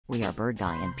We are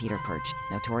Guy and Peter Perch,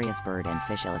 notorious bird and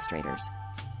fish illustrators.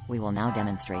 We will now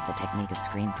demonstrate the technique of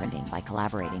screen printing by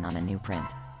collaborating on a new print.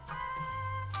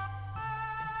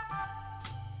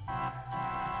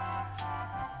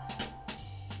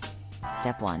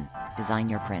 Step 1. Design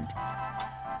your print.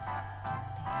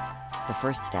 The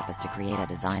first step is to create a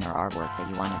design or artwork that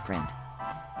you want to print.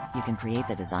 You can create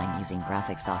the design using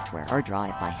graphic software or draw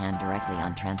it by hand directly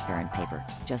on transparent paper,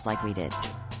 just like we did.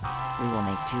 We will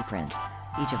make 2 prints,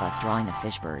 each of us drawing a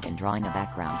fish bird and drawing a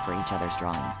background for each other's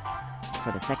drawings.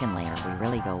 For the second layer, we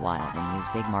really go wild and use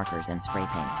big markers and spray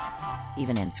paint.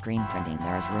 Even in screen printing,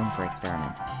 there is room for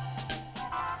experiment.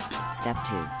 Step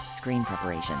 2. Screen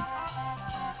preparation.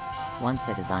 Once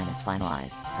the design is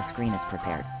finalized, a screen is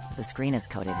prepared. The screen is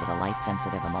coated with a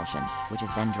light-sensitive emulsion, which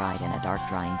is then dried in a dark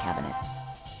drying cabinet.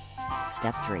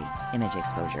 Step 3. Image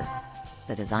exposure.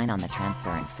 The design on the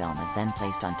transparent film is then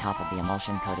placed on top of the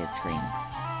emulsion-coated screen.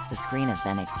 The screen is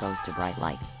then exposed to bright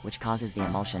light, which causes the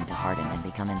emulsion to harden and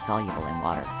become insoluble in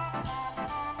water.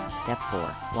 Step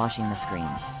 4. Washing the screen.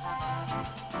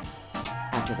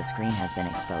 After the screen has been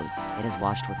exposed, it is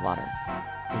washed with water.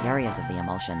 The areas of the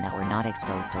emulsion that were not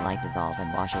exposed to light dissolve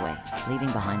and wash away,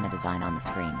 leaving behind the design on the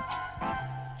screen.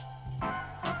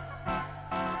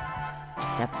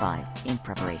 Step 5. Ink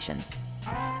preparation.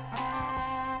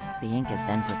 The ink is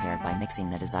then prepared by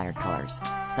mixing the desired colors.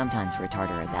 Sometimes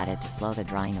retarder is added to slow the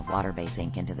drying of water-based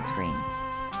ink into the screen.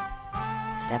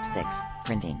 Step 6.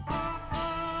 Printing.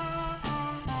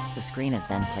 The screen is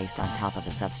then placed on top of the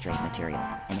substrate material,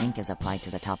 and ink is applied to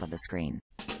the top of the screen.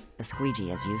 A squeegee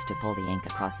is used to pull the ink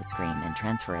across the screen and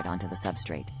transfer it onto the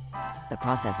substrate. The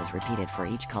process is repeated for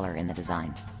each color in the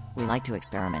design. We like to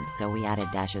experiment, so we added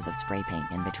dashes of spray paint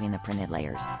in between the printed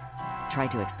layers. Try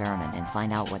to experiment and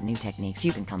find out what new techniques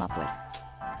you can come up with.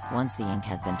 Once the ink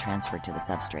has been transferred to the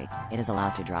substrate, it is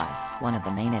allowed to dry. One of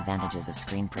the main advantages of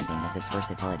screen printing is its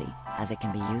versatility, as it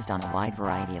can be used on a wide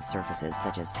variety of surfaces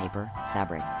such as paper,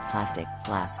 fabric, plastic,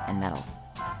 glass, and metal.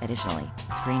 Additionally,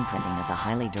 screen printing is a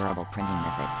highly durable printing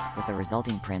method, with the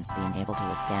resulting prints being able to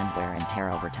withstand wear and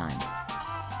tear over time.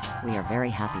 We are very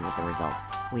happy with the result.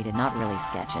 We did not really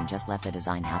sketch and just let the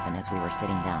design happen as we were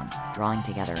sitting down, drawing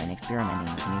together and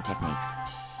experimenting with new techniques.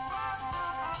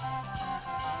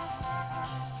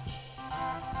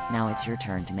 Now it's your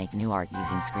turn to make new art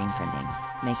using screen printing.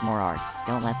 Make more art,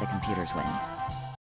 don't let the computers win.